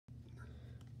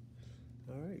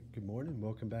All right, good morning.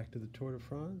 Welcome back to the Tour de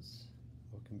France.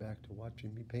 Welcome back to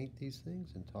watching me paint these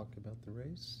things and talk about the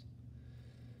race.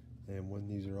 And when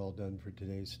these are all done for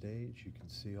today's stage, you can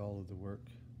see all of the work.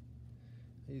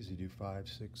 I usually do 5,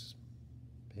 6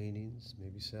 paintings,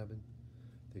 maybe 7.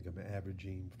 I think I'm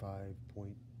averaging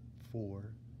 5.4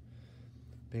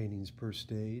 paintings per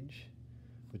stage.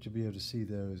 But you'll be able to see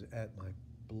those at my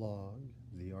blog,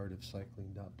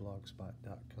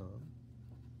 theartofcycling.blogspot.com.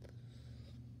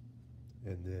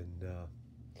 And then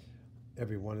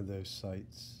every one of those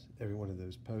sites, every one of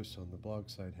those posts on the blog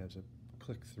site has a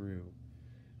click through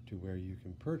to where you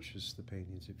can purchase the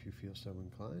paintings if you feel so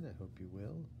inclined. I hope you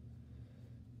will.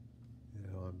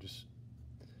 I'm just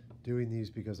doing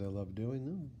these because I love doing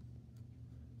them,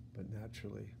 but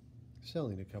naturally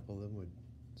selling a couple of them would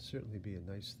certainly be a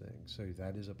nice thing. So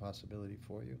that is a possibility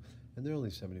for you. And they're only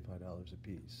 $75 a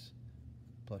piece,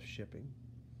 plus shipping.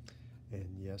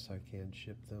 And yes, I can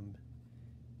ship them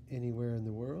anywhere in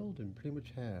the world, and pretty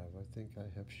much have. I think I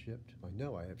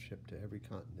know I have shipped to every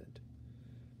continent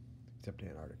except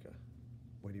Antarctica.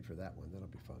 Waiting for that one. That'll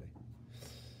be funny.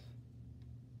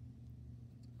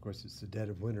 Of course, it's the dead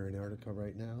of winter in Antarctica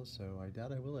right now, so I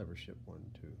doubt I will ever ship one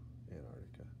to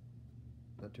Antarctica.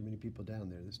 Not too many people down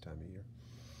there this time of year.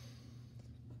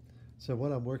 So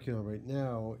what I'm working on right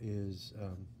now is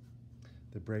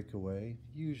the breakaway.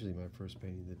 Usually my first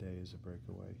painting of the day is a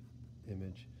breakaway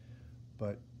image,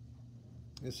 but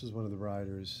this is one of the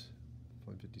riders,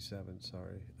 157,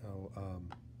 sorry,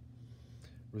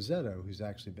 Rosetto, who's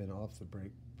actually been off the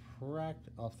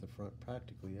front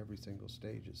practically every single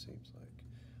stage, it seems like,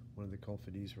 one of the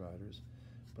Colfidis riders.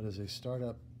 But as they start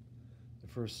up the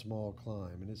first small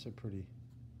climb, and it's a pretty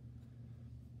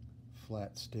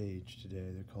flat stage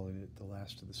today, they're calling it the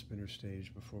last of the spinner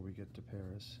stage before we get to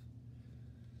Paris.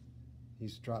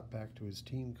 He's dropped back to his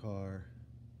team car,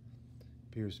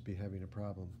 appears to be having a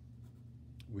problem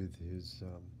with his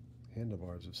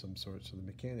handlebars of some sort. So the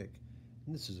mechanic,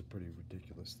 and this is a pretty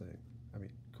ridiculous thing. I mean,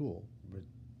 cool, but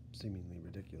seemingly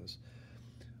ridiculous.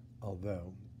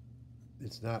 Although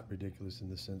it's not ridiculous in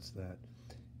the sense that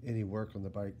any work on the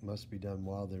bike must be done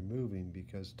while they're moving,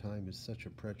 because time is such a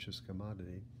precious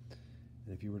commodity.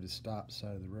 And if you were to stop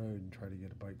side of the road and try to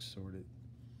get a bike sorted,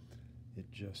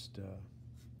 it just,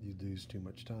 you lose too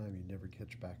much time. You never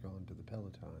catch back on to the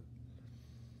peloton.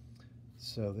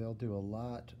 So they'll do a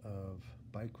lot of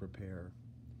bike repair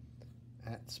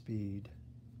at speed,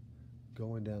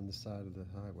 going down the side of the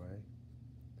highway,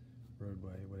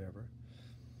 roadway, whatever.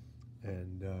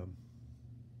 And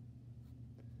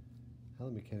how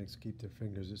the mechanics keep their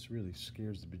fingers, this really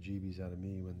scares the bejeebies out of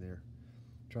me when they're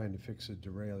trying to fix a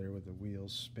derailleur with the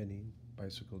wheels spinning,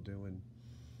 bicycle doing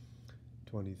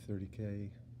 20, 30K,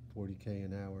 40K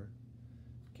an hour,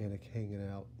 mechanic hanging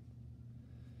out.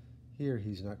 Here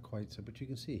he's not quite so, but you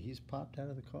can see he's popped out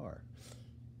of the car.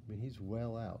 I mean, he's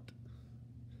well out.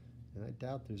 And I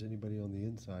doubt there's anybody on the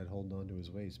inside holding on to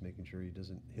his waist, making sure he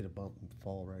doesn't hit a bump and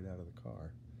fall right out of the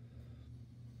car.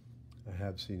 I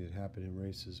have seen it happen in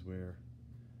races where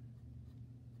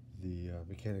the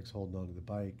mechanic's holding on to the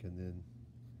bike and then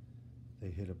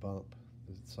they hit a bump,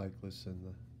 the cyclist and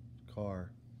the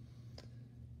car.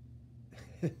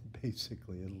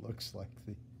 Basically, it looks like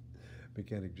the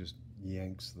mechanic just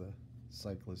yanks the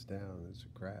cyclist down and it's a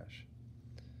crash.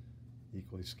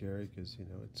 Equally scary because,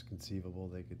 it's conceivable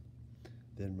they could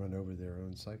then run over their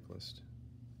own cyclist.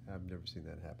 I've never seen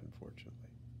that happen, fortunately.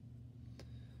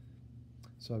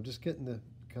 So I'm just getting the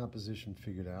composition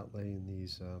figured out, laying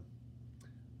these,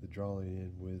 the drawing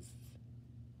in with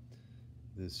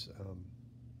this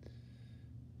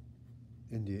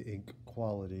India ink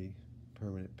quality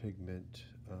permanent pigment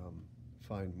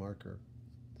fine marker.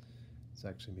 It's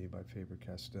actually made by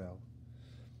Faber-Castell.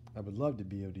 I would love to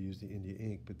be able to use the India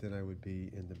ink, but then I would be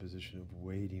in the position of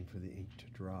waiting for the ink to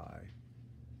dry.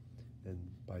 And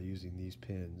by using these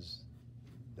pins,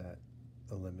 that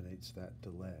eliminates that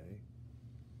delay.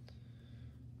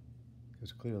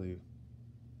 Because clearly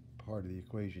part of the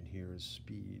equation here is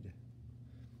speed.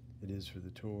 It is for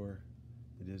the tour,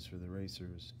 it is for the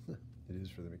racers, it is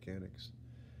for the mechanics.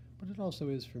 But it also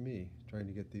is for me, trying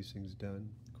to get these things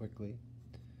done quickly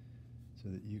so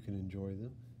that you can enjoy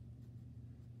them,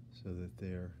 so that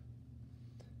they're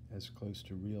as close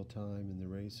to real time in the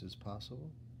race as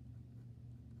possible.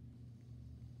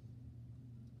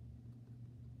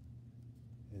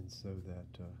 And so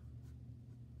that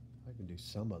I can do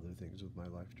some other things with my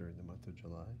life during the month of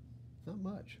July. Not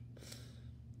much.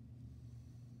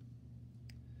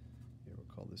 Here, we'll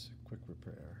call this a quick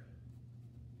repair.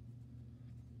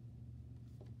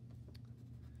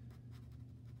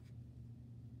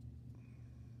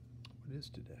 What is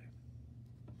today?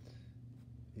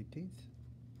 18th?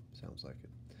 Sounds like it.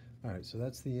 All right, so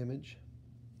that's the image.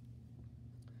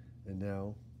 And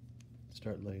now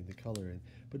start laying the color in.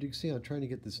 But you can see I'm trying to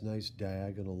get this nice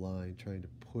diagonal line, trying to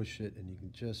push it, and you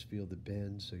can just feel the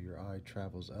bend, so your eye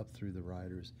travels up through the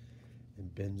riders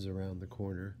and bends around the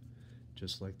corner,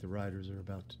 just like the riders are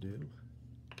about to do.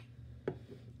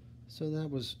 So that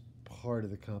was part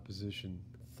of the composition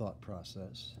thought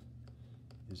process,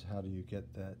 is how do you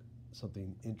get that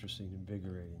something interesting,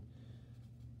 invigorating.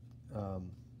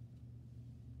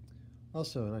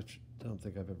 Also, and I don't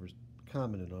think I've ever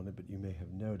commented on it, but you may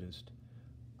have noticed,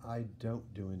 I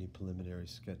don't do any preliminary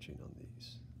sketching on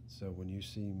these. So when you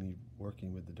see me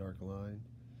working with the dark line,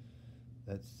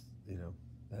 that's, you know,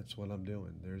 that's what I'm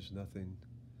doing. There's nothing,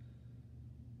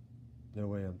 no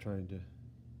way I'm trying to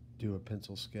do a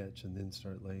pencil sketch and then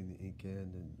start laying the ink in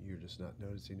and you're just not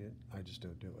noticing it. I just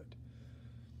don't do it.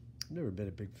 I've never been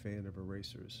a big fan of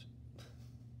erasers.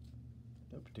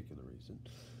 No particular reason,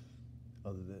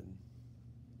 other than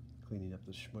cleaning up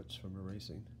the schmutz from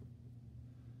erasing.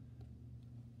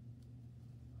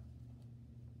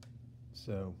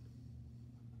 So,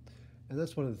 and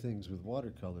that's one of the things with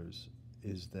watercolors,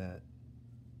 is that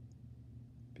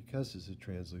because it's a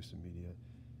translucent media,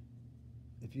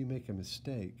 if you make a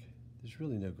mistake, there's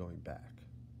really no going back.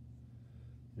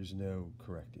 There's no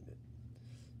correcting it.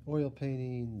 Oil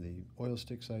painting, the oil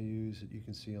sticks I use that you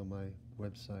can see on my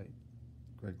website,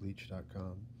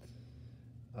 gregleach.com,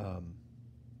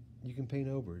 you can paint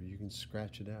over it, you can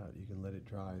scratch it out, you can let it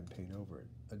dry and paint over it.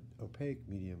 An opaque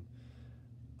medium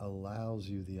allows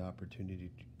you the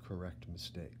opportunity to correct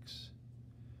mistakes.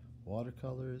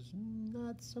 Watercolors,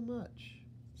 not so much.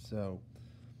 So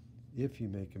if you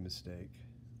make a mistake,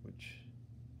 which,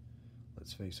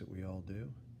 let's face it, we all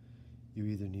do, you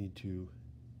either need to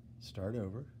start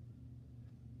over.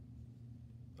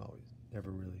 Always,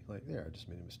 never really, like, there, I just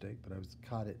made a mistake, but I was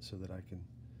caught it so that I can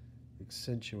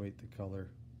accentuate the color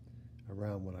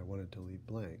around what I wanted to leave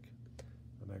blank.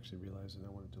 I'm actually realizing I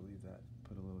wanted to leave that,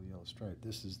 put a little yellow stripe.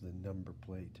 This is the number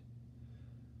plate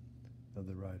of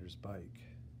the rider's bike.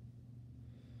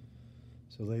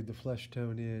 So laid the flesh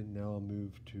tone in. Now I'll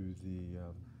move to the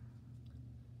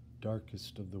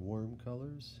darkest of the warm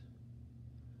colors,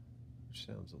 which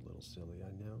sounds a little silly,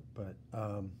 I know, but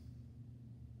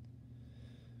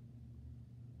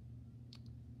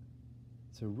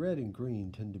so red and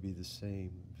green tend to be the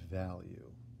same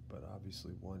value, but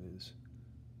obviously one is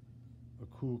a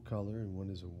cool color and one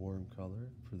is a warm color.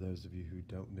 For those of you who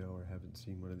don't know or haven't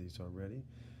seen one of these already,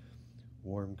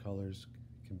 warm colors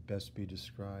can best be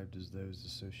described as those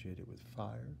associated with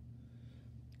fire.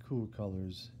 Cool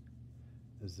colors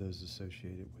as those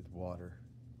associated with water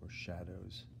or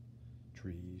shadows,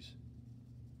 trees.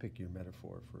 Pick your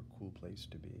metaphor for a cool place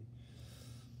to be.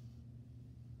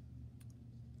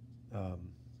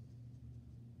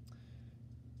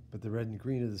 But the red and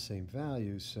green are the same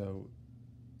value, so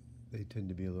they tend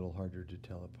to be a little harder to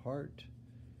tell apart.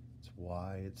 It's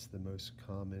why it's the most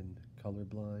common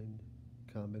colorblind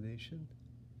combination,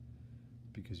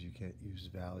 because you can't use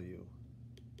value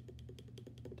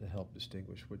to help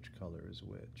distinguish which color is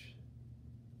which.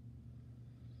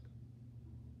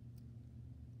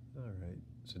 All right,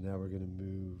 so now we're going to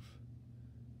move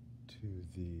to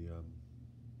the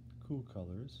cool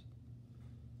colors.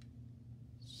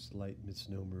 Slight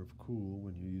misnomer of cool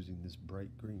when you're using this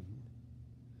bright green,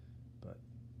 but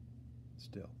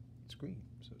still, it's green,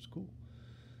 so it's cool.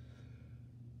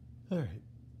 All right,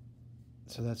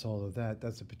 so that's all of that.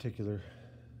 That's a particular,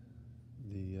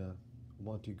 the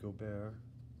Monty Gobert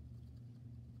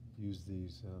used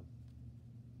these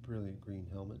brilliant green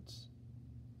helmets.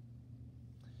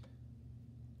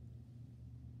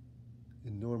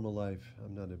 In normal life,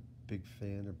 I'm not a big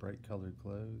fan of bright colored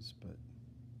clothes, but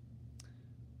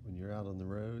when you're out on the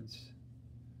roads,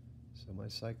 so my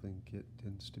cycling kit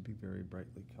tends to be very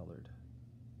brightly colored.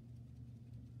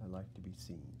 I like to be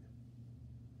seen.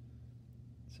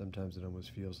 Sometimes it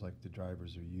almost feels like the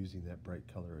drivers are using that bright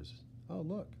color as, oh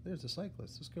look, there's a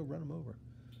cyclist, let's go run them over.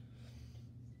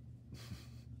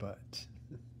 But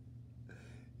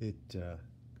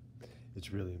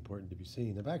it's really important to be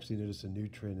seen. I've actually noticed a new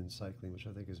trend in cycling, which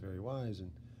I think is very wise,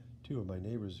 and two of my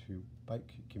neighbors who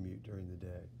bike commute during the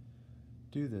day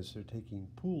do this. They're taking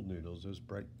pool noodles, those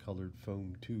bright colored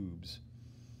foam tubes,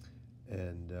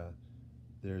 and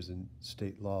there's a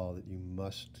state law that you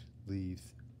must leave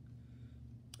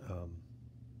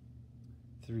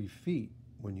 3 feet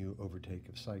when you overtake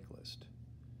a cyclist.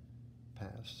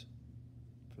 Pass,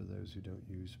 for those who don't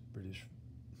use British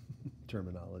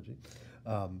terminology.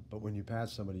 But when you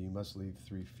pass somebody, you must leave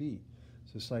 3 feet.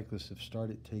 So cyclists have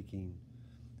started taking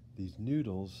these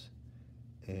noodles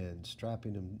and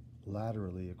strapping them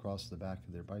laterally across the back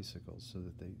of their bicycles so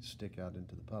that they stick out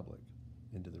into the public,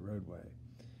 into the roadway,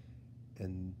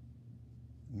 and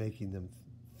making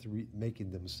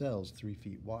themselves 3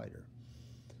 feet wider,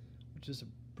 which is a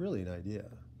brilliant idea.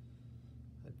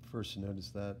 I first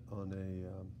noticed that on a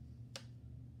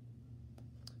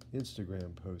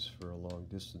Instagram post for a long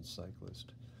distance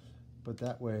cyclist. But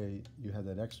that way you have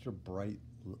that extra bright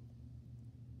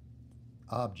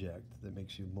object that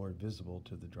makes you more visible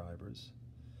to the drivers.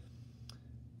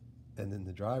 And then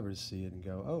the drivers see it and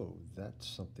go, oh, that's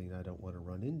something I don't want to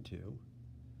run into.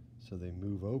 So they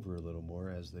move over a little more,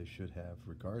 as they should have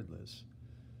regardless.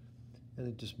 And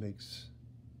it just makes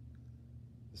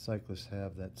the cyclists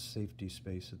have that safety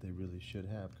space that they really should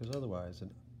have. Because otherwise,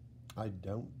 and I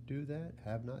don't do that,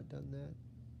 have not done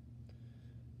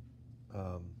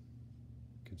that.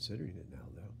 Considering it now,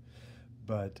 though.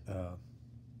 But,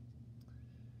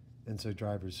 and so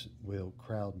drivers will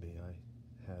crowd me.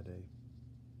 I had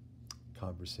a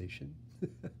conversation.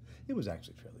 It was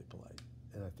actually fairly polite.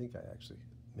 And I think I actually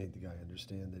made the guy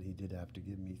understand that he did have to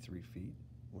give me 3 feet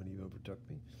when he overtook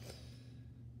me.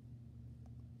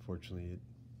 Fortunately, it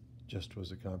just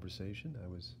was a conversation. I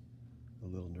was a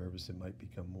little nervous it might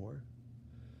become more.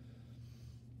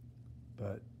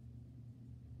 But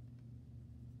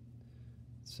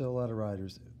so a lot of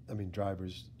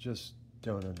drivers just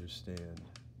don't understand.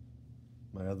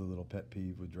 My other little pet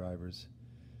peeve with drivers,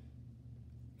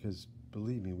 because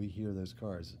believe me, we hear those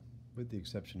cars, with the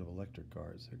exception of electric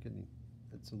cars,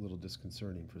 it's a little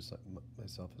disconcerting for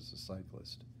myself as a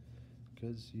cyclist,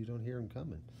 because you don't hear them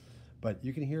coming. But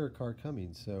you can hear a car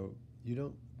coming, so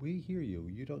we hear you.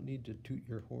 You don't need to toot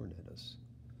your horn at us.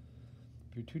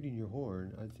 If you're tooting your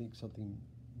horn, I think something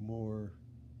more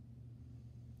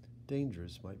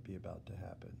dangerous might be about to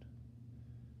happen.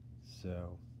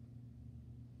 So,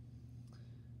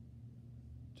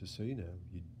 just so you know,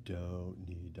 you don't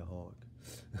need to honk.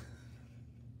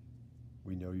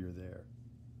 We know you're there.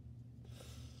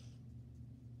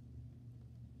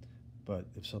 But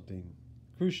if something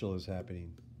crucial is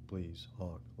happening, please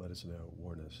honk, let us know,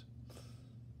 warn us.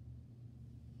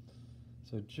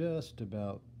 So just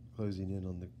about closing in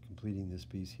on completing this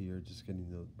piece here, just getting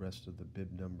the rest of the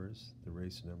bib numbers, the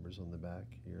race numbers on the back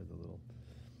here,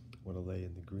 want to lay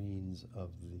in the greens of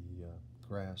the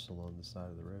grass along the side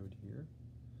of the road here.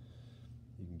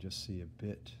 You can just see a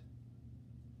bit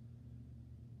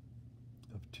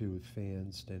of 2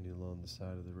 fans standing along the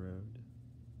side of the road.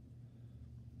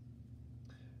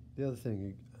 The other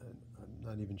thing, I'm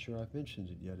not even sure I've mentioned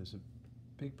it yet, is a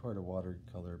big part of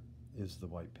watercolor is the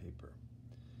white paper.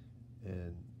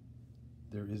 And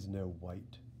there is no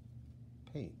white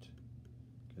paint,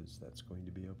 because that's going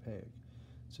to be opaque.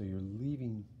 So you're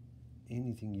leaving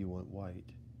anything you want white,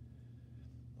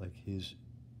 like his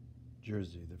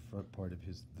jersey, the front part of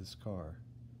this car.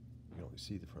 You can only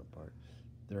see the front part.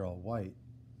 They're all white.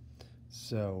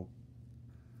 So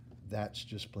that's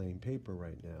just plain paper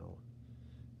right now.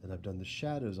 And I've done the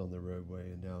shadows on the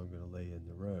roadway, and now I'm going to lay in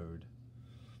the road,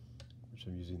 which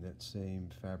I'm using that same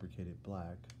fabricated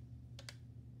black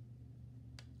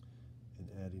and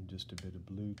adding just a bit of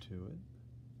blue to it.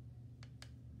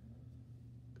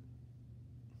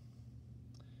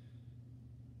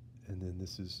 And then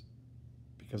this is,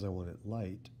 because I want it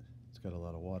light, it's got a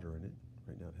lot of water in it.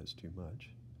 Right now it has too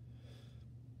much.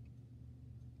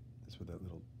 That's what that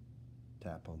little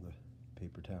tap on the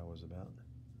paper towel was about.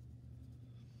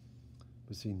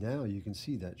 But see, now you can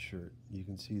see that shirt. You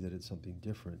can see that it's something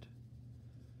different.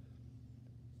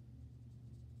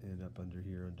 And up under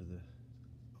here, under the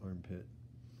armpit.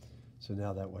 So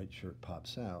now that white shirt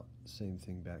pops out. Same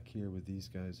thing back here with these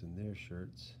guys in their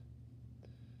shirts.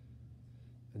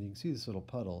 And you can see this little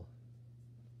puddle.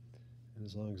 And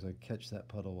as long as I catch that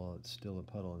puddle while it's still a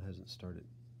puddle and hasn't started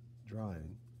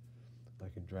drying, I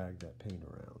can drag that paint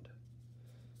around.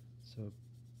 So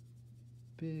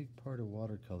a big part of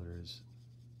watercolor is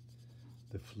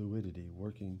the fluidity,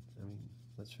 working,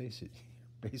 let's face it,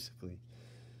 basically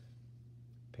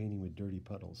painting with dirty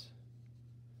puddles.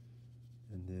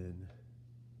 And then,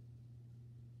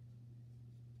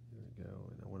 there we go,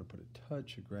 and I want to put a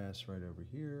touch of grass right over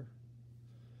here,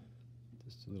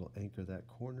 just a little anchor that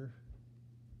corner.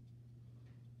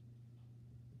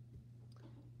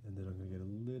 And then I'm going to get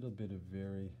a little bit of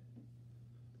very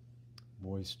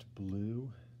moist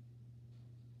blue.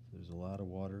 There's a lot of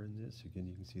water in this. Again,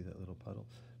 you can see that little puddle.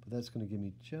 But that's going to give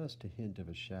me just a hint of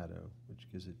a shadow, which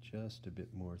gives it just a bit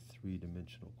more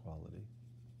three-dimensional quality.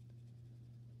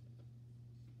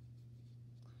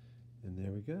 And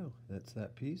there we go. That's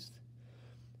that piece.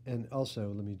 And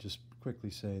also, let me just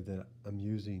quickly say that I'm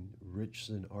using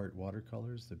Richardson Art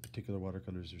watercolors. The particular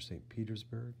watercolors are St.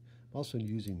 Petersburg. I'm also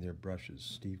using their brushes,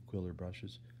 Steve Quiller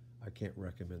brushes. I can't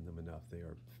recommend them enough. They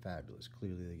are fabulous.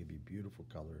 Clearly, they give you beautiful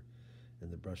color,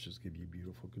 and the brushes give you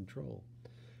beautiful control.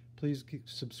 Please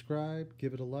subscribe,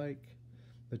 give it a like,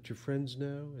 let your friends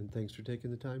know, and thanks for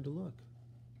taking the time to look.